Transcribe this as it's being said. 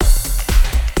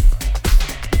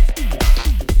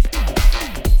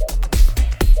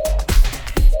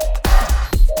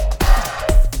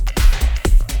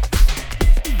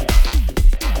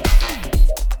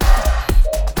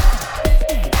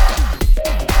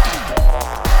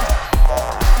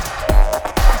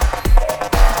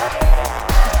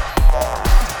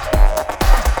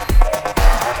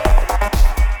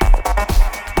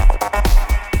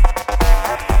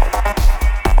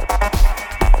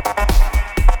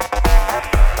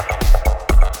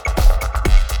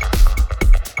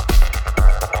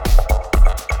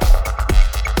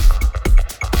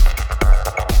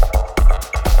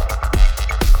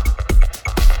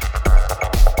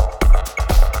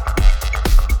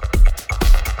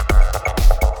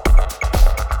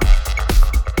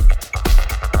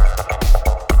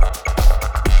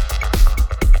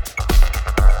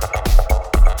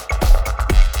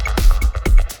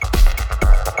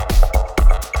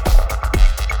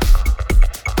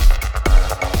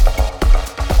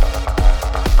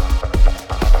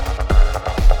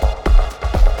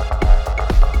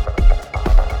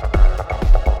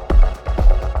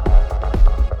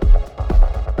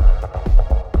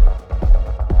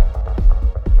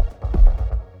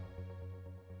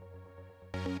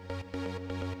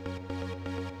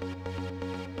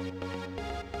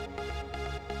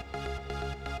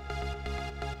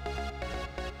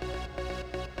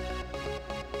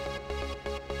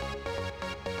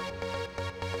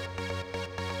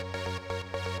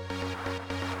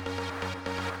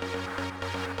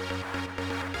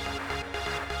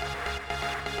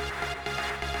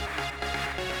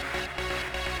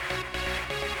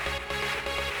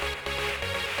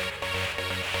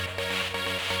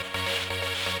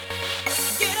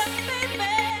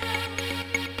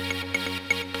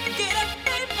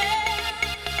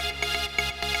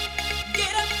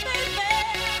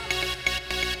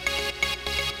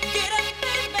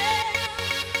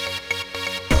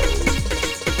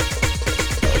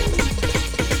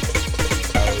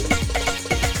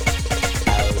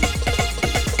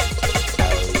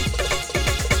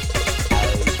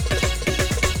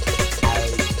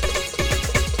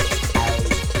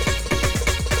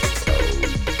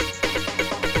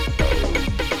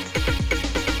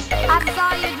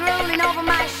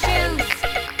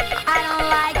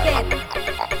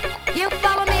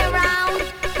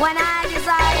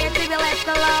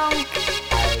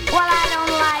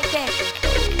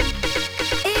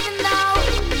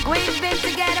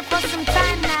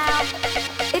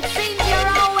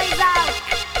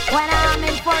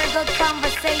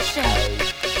conversation.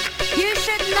 You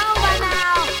should know by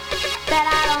now that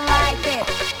I don't like it.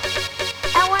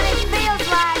 And when it feels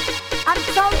like I'm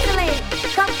totally,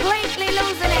 completely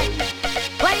losing it,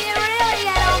 when you really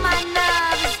get on my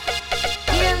nerves,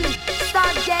 you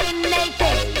start getting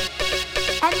naked.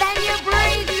 And then you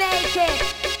breathe naked.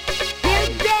 You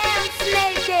dance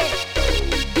naked.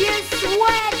 You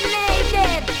sweat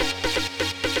naked.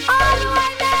 All the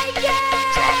way naked.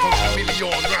 Drop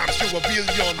 1,000,000 rhymes to a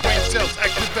billion. Brain cells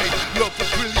activate. Love for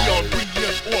trillion.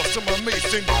 Brilliant, awesome,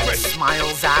 amazing, fresh.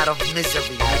 Smiles out of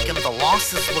misery, making the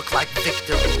losses look like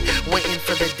victory. Waiting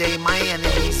for the day my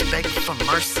enemies beg for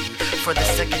mercy. For the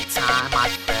second time I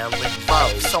fell in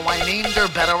love, so I named her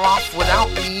Better Off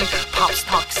Without Me. Pops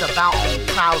talks about me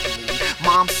proudly.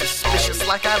 Mom's suspicious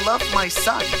like I love my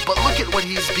son, but look at what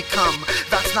he's become.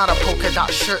 That's not a polka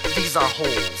dot shirt, these are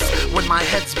holes. When my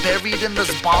head's buried in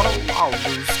this bottle, I'll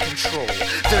lose control.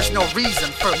 There's no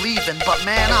reason for leaving, but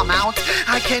man, I'm out.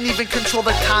 I can't even control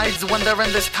the tides when they're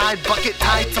in this tide bucket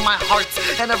tied to my heart.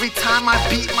 And every time I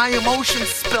beat, my emotions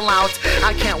spill out.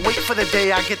 I can't wait for the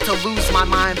day I get to lose my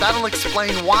mind. That'll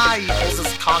explain why he pulls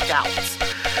his cock out.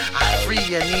 I'm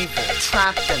free and evil,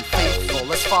 trapped and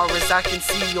faithful. As far as I can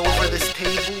see over this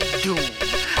table, doom.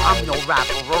 I'm no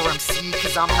rapper or MC,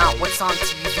 cause I'm not what's on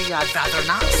TV. I'd rather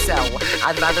not sell.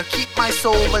 I'd rather keep my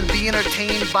soul and be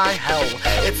entertained by hell.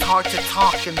 It's hard to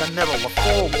talk in the middle of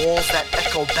four walls that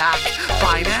echo back.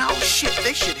 By now, shit,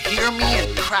 they should hear me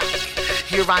and crack.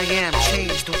 Here I am,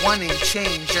 changed, wanting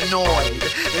change, annoyed,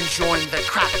 enjoying the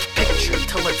cracked picture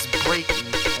till it's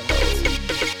breaking point.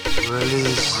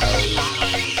 Release me.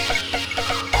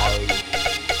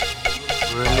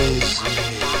 Release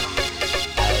me.